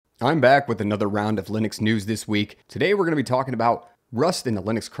I'm back with another round of Linux news this week. Today we're going to be talking about Rust in the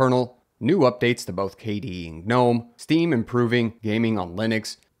Linux kernel, new updates to both KDE and GNOME, Steam improving gaming on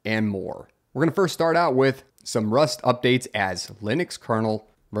Linux, and more. We're going to first start out with some Rust updates as Linux kernel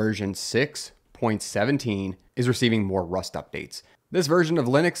version 6.17 is receiving more Rust updates. This version of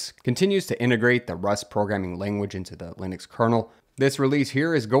Linux continues to integrate the Rust programming language into the Linux kernel. This release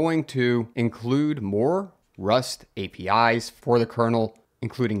here is going to include more Rust APIs for the kernel,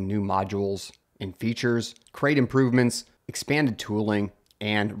 including new modules and features, create improvements, expanded tooling,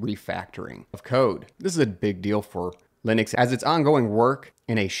 and refactoring of code. This is a big deal for Linux as its ongoing work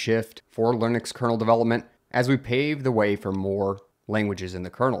in a shift for Linux kernel development as we pave the way for more languages in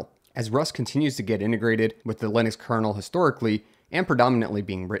the kernel. As Rust continues to get integrated with the Linux kernel historically and predominantly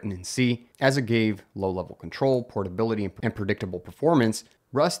being written in C, as it gave low-level control, portability, and predictable performance,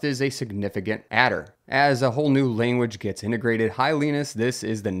 Rust is a significant adder. As a whole new language gets integrated, hi Linus, this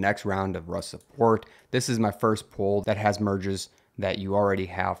is the next round of Rust support. This is my first pull that has merges that you already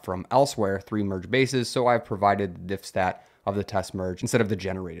have from elsewhere, 3 merge bases, so I've provided the diff stat of the test merge instead of the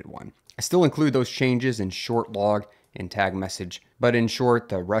generated one. I still include those changes in short log and tag message, but in short,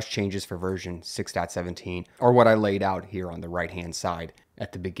 the Rust changes for version 6.17 are what I laid out here on the right-hand side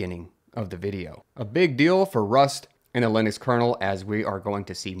at the beginning of the video. A big deal for Rust in the Linux kernel as we are going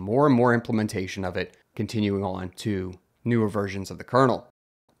to see more and more implementation of it continuing on to newer versions of the kernel.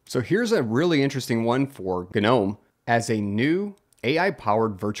 So here's a really interesting one for GNOME as a new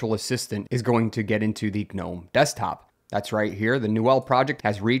AI-powered virtual assistant is going to get into the GNOME desktop. That's right here, the Noel project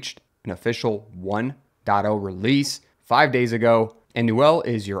has reached an official 1.0 release 5 days ago, and Noel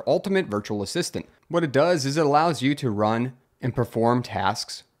is your ultimate virtual assistant. What it does is it allows you to run and perform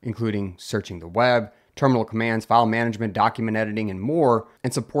tasks, including searching the web, terminal commands, file management, document editing, and more,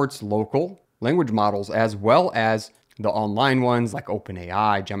 and supports local language models as well as the online ones like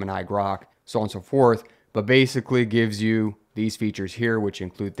OpenAI, Gemini, Grok, so on and so forth, but basically gives you these features here, which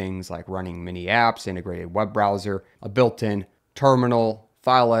include things like running mini apps, integrated web browser, a built-in terminal,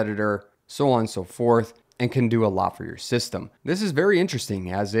 file editor, so on and so forth, and can do a lot for your system. This is very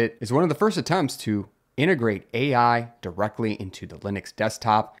interesting as it is one of the first attempts to integrate AI directly into the Linux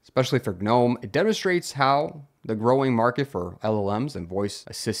desktop, especially for GNOME. It demonstrates how the growing market for LLMs and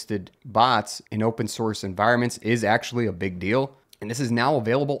voice-assisted bots in open source environments is actually a big deal. And this is now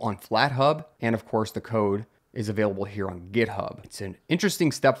available on FlatHub, and of course the code is available here on GitHub. It's an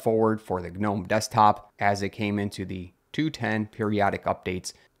interesting step forward for the GNOME desktop as it came into the 2.10 periodic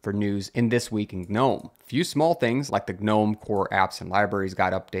updates for news in This Week in GNOME. A few small things like the GNOME core apps and libraries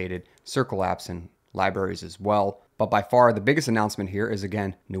got updated, Circle apps and libraries as well. But by far the biggest announcement here is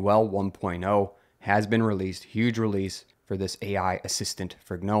again, Noel 1.0 has been released, huge release for this AI assistant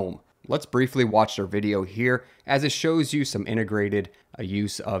for GNOME. Let's briefly watch their video here as it shows you some integrated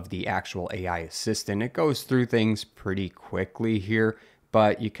use of the actual AI assistant. It goes through things pretty quickly here,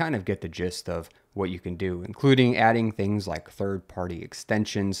 but you kind of get the gist of what you can do, including adding things like third-party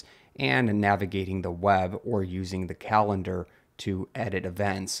extensions and navigating the web or using the calendar to edit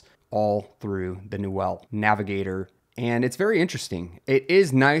events, all through the Noel navigator. And it's very interesting. It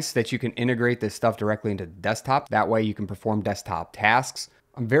is nice that you can integrate this stuff directly into the desktop. That way you can perform desktop tasks.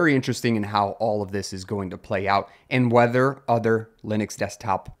 I'm very interested in how all of this is going to play out and whether other Linux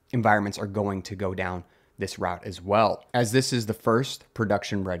desktop environments are going to go down this route as well, as this is the first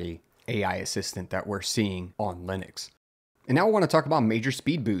production-ready AI assistant that we're seeing on Linux. And now I want to talk about major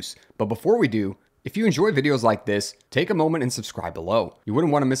speed boosts. But before we do, if you enjoy videos like this, take a moment and subscribe below. You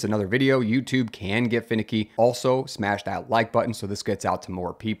wouldn't want to miss another video. YouTube can get finicky. Also, smash that like button so this gets out to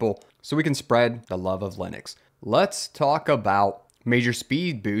more people so we can spread the love of Linux. Let's talk about major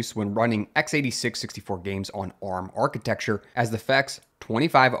speed boosts when running x86 64 games on ARM architecture as the FEX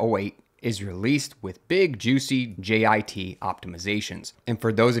 2508 is released with big juicy JIT optimizations. And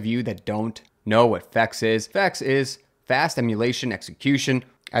for those of you that don't know what FEX is fast emulation execution,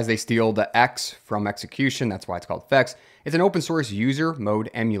 as they steal the X from execution, that's why it's called FEX. It's an open source user mode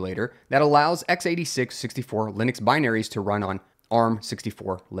emulator that allows x86 64 Linux binaries to run on ARM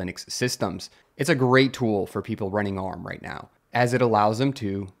 64 Linux systems. It's a great tool for people running ARM right now, as it allows them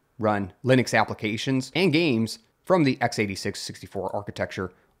to run Linux applications and games from the x86 64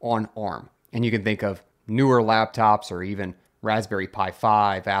 architecture on ARM. And you can think of newer laptops or even Raspberry Pi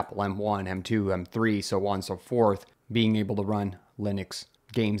 5, Apple M1, M2, M3, so on and so forth, being able to run Linux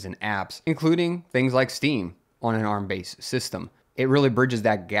games and apps, including things like Steam on an ARM-based system. It really bridges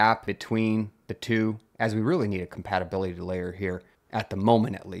that gap between the two, as we really need a compatibility layer here at the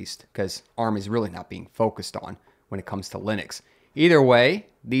moment at least, because ARM is really not being focused on when it comes to Linux. Either way,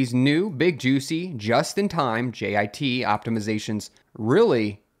 these new big juicy just-in-time JIT optimizations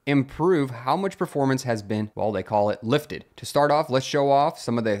really improve how much performance has been, well, they call it lifted. To start off, let's show off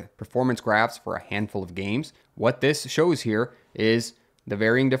some of the performance graphs for a handful of games. What this shows here is the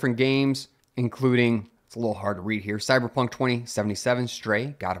varying different games, including, it's a little hard to read here, Cyberpunk 2077,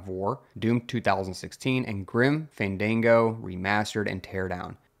 Stray, God of War, Doom 2016, and Grim Fandango Remastered and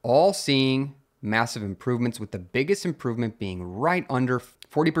Teardown. All seeing massive improvements, with the biggest improvement being right under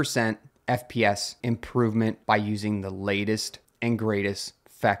 40% FPS improvement by using the latest and greatest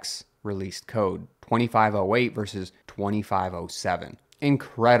FEX released code, 2508 versus 2507.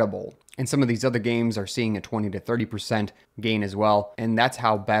 Incredible. And some of these other games are seeing a 20 to 30% gain as well. And that's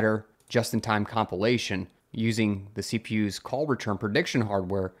how better just-in-time compilation using the CPU's call return prediction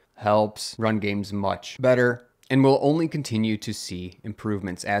hardware helps run games much better. And we'll only continue to see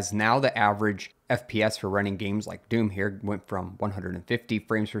improvements, as now the average FPS for running games like Doom here went from 150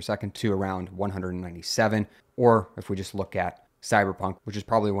 frames per second to around 197. Or if we just look at Cyberpunk, which is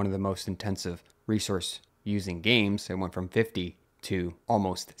probably one of the most intensive resource using games, it went from 50 to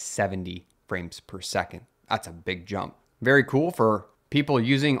almost 70 frames per second. That's a big jump. Very cool for people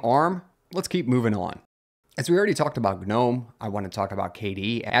using ARM. Let's keep moving on. As we already talked about GNOME, I want to talk about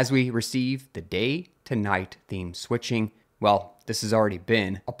KDE as we receive the day to night theme switching. Well, this has already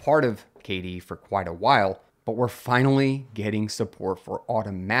been a part of KDE for quite a while, but we're finally getting support for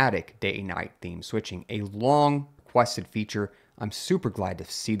automatic day-night theme switching, a long requested feature. I'm super glad to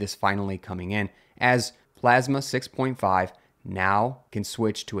see this finally coming in, as Plasma 6.5 now can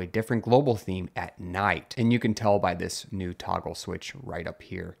switch to a different global theme at night. And you can tell by this new toggle switch right up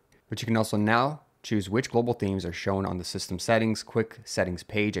here. But you can also now choose which global themes are shown on the system settings, quick settings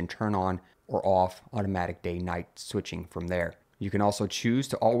page, and turn on or off automatic day-night switching from there. You can also choose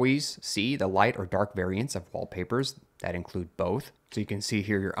to always see the light or dark variants of wallpapers that include both. So you can see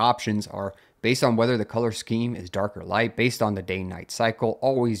here your options are based on whether the color scheme is dark or light, based on the day-night cycle,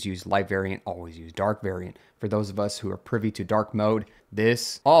 always use light variant, always use dark variant. For those of us who are privy to dark mode,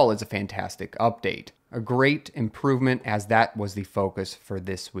 this all is a fantastic update. A great improvement, as that was the focus for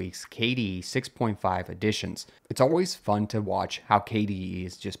this week's KDE 6.5 editions. It's always fun to watch how KDE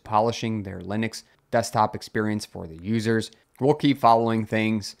is just polishing their Linux desktop experience for the users. We'll keep following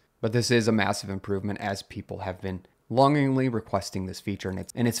things, but this is a massive improvement, as people have been longingly requesting this feature,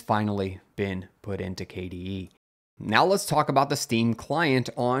 and it's finally been put into KDE. Now let's talk about the Steam client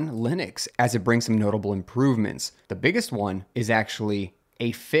on Linux, as it brings some notable improvements. The biggest one is actually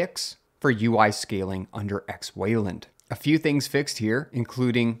a fix for UI scaling under Wayland. A few things fixed here,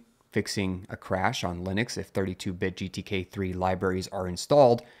 including fixing a crash on Linux if 32-bit GTK3 libraries are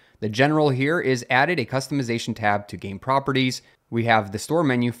installed. The general here is added a customization tab to game properties. We have the store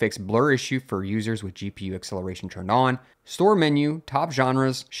menu fixed blur issue for users with GPU acceleration turned on. Store menu top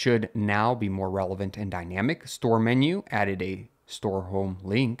genres should now be more relevant and dynamic. Store menu added a store home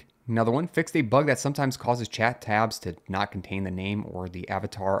link. Another one, fixed a bug that sometimes causes chat tabs to not contain the name or the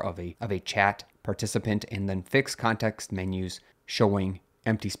avatar of a chat participant, and then fixed context menus showing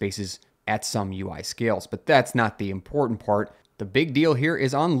empty spaces at some UI scales. But that's not the important part. The big deal here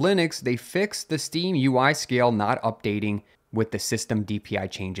is on Linux, they fixed the Steam UI scale not updating with the system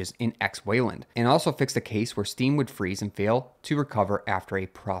DPI changes in Wayland, and also fixed a case where Steam would freeze and fail to recover after a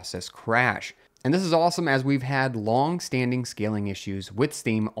process crash. And this is awesome, as we've had long-standing scaling issues with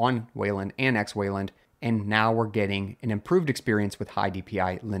Steam on Wayland and Wayland, and now we're getting an improved experience with high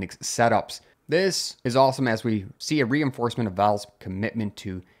DPI Linux setups. This is awesome, as we see a reinforcement of Valve's commitment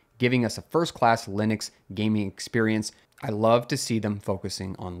to giving us a first-class Linux gaming experience. I love to see them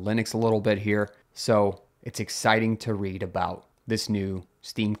focusing on Linux a little bit here, so it's exciting to read about this new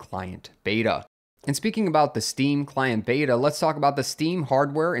Steam client beta. And speaking about the Steam client beta, let's talk about the Steam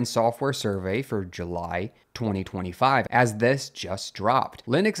hardware and software survey for July 2025, as this just dropped.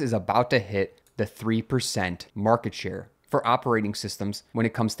 Linux is about to hit the 3% market share for operating systems when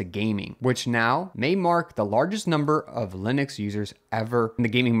it comes to gaming, which now may mark the largest number of Linux users ever in the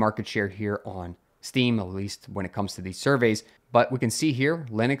gaming market share here on Steam, at least when it comes to these surveys. But we can see here,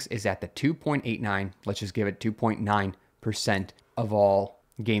 Linux is at the 2.89, let's just give it 2.9% of all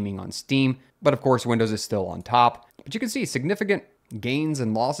gaming on Steam. But of course, Windows is still on top. But you can see significant gains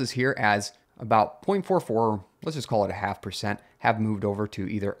and losses here, as about 0.44, let's just call it a 0.5%, have moved over to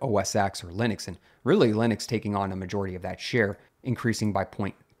either OS X or Linux. And really, Linux taking on a majority of that share, increasing by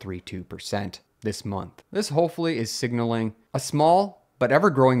 0.32% this month. This hopefully is signaling a small but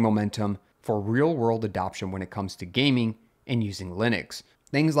ever-growing momentum for real-world adoption when it comes to gaming and using Linux.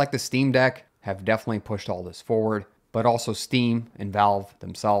 Things like the Steam Deck have definitely pushed all this forward, but also Steam and Valve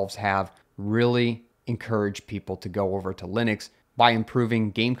themselves have really encouraged people to go over to Linux by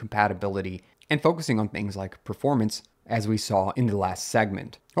improving game compatibility and focusing on things like performance as we saw in the last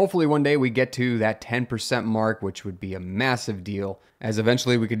segment. Hopefully one day we get to that 10% mark, which would be a massive deal, as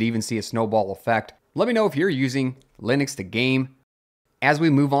eventually we could even see a snowball effect. Let me know if you're using Linux to game. As we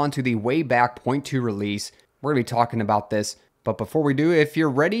move on to the Wayback 0.2 release, we're going to be talking about this. But before we do, if you're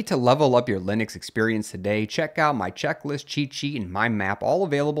ready to level up your Linux experience today, check out my checklist, cheat sheet, and my map, all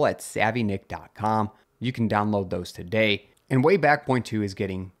available at SavvyNik.com. You can download those today. And Wayback 0.2 is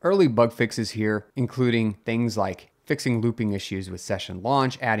getting early bug fixes here, including things like fixing looping issues with session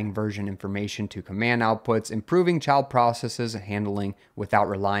launch, adding version information to command outputs, improving child processes handling without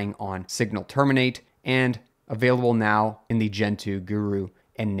relying on signal terminate, and available now in the Gen 2 Guru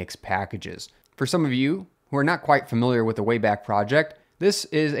and Nix packages. For some of you who are not quite familiar with the Wayback project, this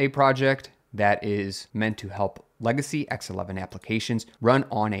is a project that is meant to help legacy X11 applications run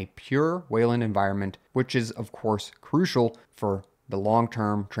on a pure Wayland environment, which is of course crucial for the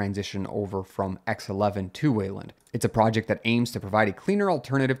long-term transition over from X11 to Wayland. It's a project that aims to provide a cleaner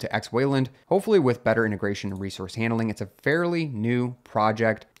alternative to X Wayland, hopefully with better integration and resource handling. It's a fairly new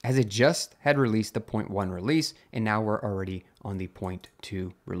project, as it just had released the 0.1 release, and now we're already on the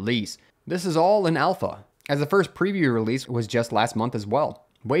 0.2 release. This is all in alpha, as the first preview release was just last month as well.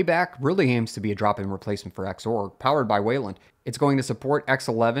 Wayback really aims to be a drop-in replacement for Xorg, powered by Wayland. It's going to support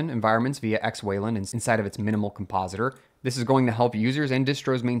X11 environments via X Wayland inside of its minimal compositor. This is going to help users and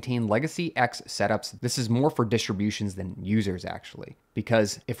distros maintain legacy X setups. This is more for distributions than users, actually,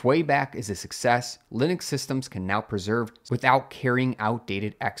 because if Wayback is a success, Linux systems can now preserve without carrying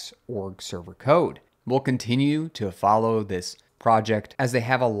outdated Xorg server code. We'll continue to follow this project as they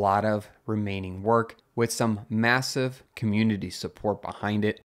have a lot of remaining work with some massive community support behind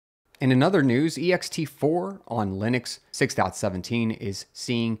it. And in other news, EXT4 on Linux 6.17 is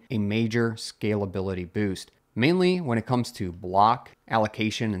seeing a major scalability boost, mainly when it comes to block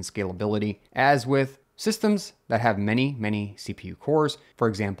allocation and scalability. As with systems that have many CPU cores, for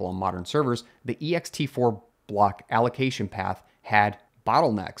example on modern servers, the EXT4 block allocation path had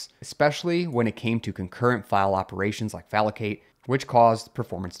bottlenecks, especially when it came to concurrent file operations like fallocate, which caused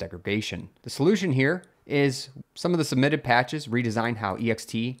performance degradation. The solution here is some of the submitted patches redesign how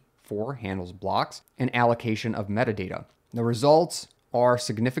EXT4 handles blocks and allocation of metadata. The results are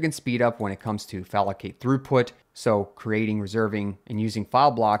significant speed up when it comes to fallocate throughput, so creating, reserving, and using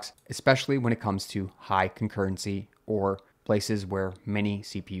file blocks, especially when it comes to high concurrency or places where many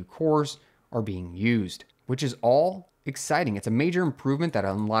CPU cores are being used, which is all exciting. It's a major improvement that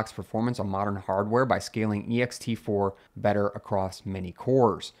unlocks performance on modern hardware by scaling EXT4 better across many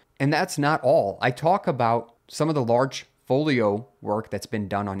cores. And that's not all. I talk about some of the large folio work that's been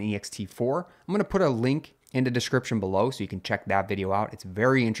done on EXT4. I'm going to put a link in the description below so you can check that video out. It's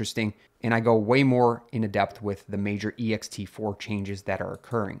very interesting, and I go way more into depth with the major EXT4 changes that are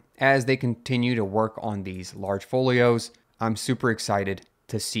occurring. As they continue to work on these large folios, I'm super excited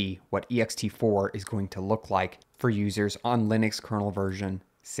to see what EXT4 is going to look like for users on Linux kernel version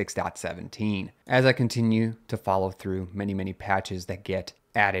 6.17, as I continue to follow through many patches that get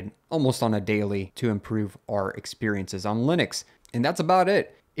added almost on a daily to improve our experiences on Linux. And that's about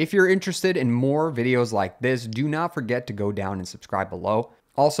it. If you're interested in more videos like this, do not forget to go down and subscribe below.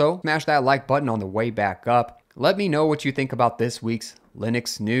 Also, smash that like button on the way back up. Let me know what you think about this week's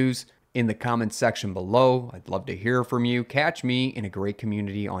Linux news in the comments section below. I'd love to hear from you. Catch me in a great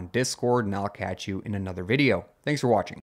community on Discord, and I'll catch you in another video. Thanks for watching.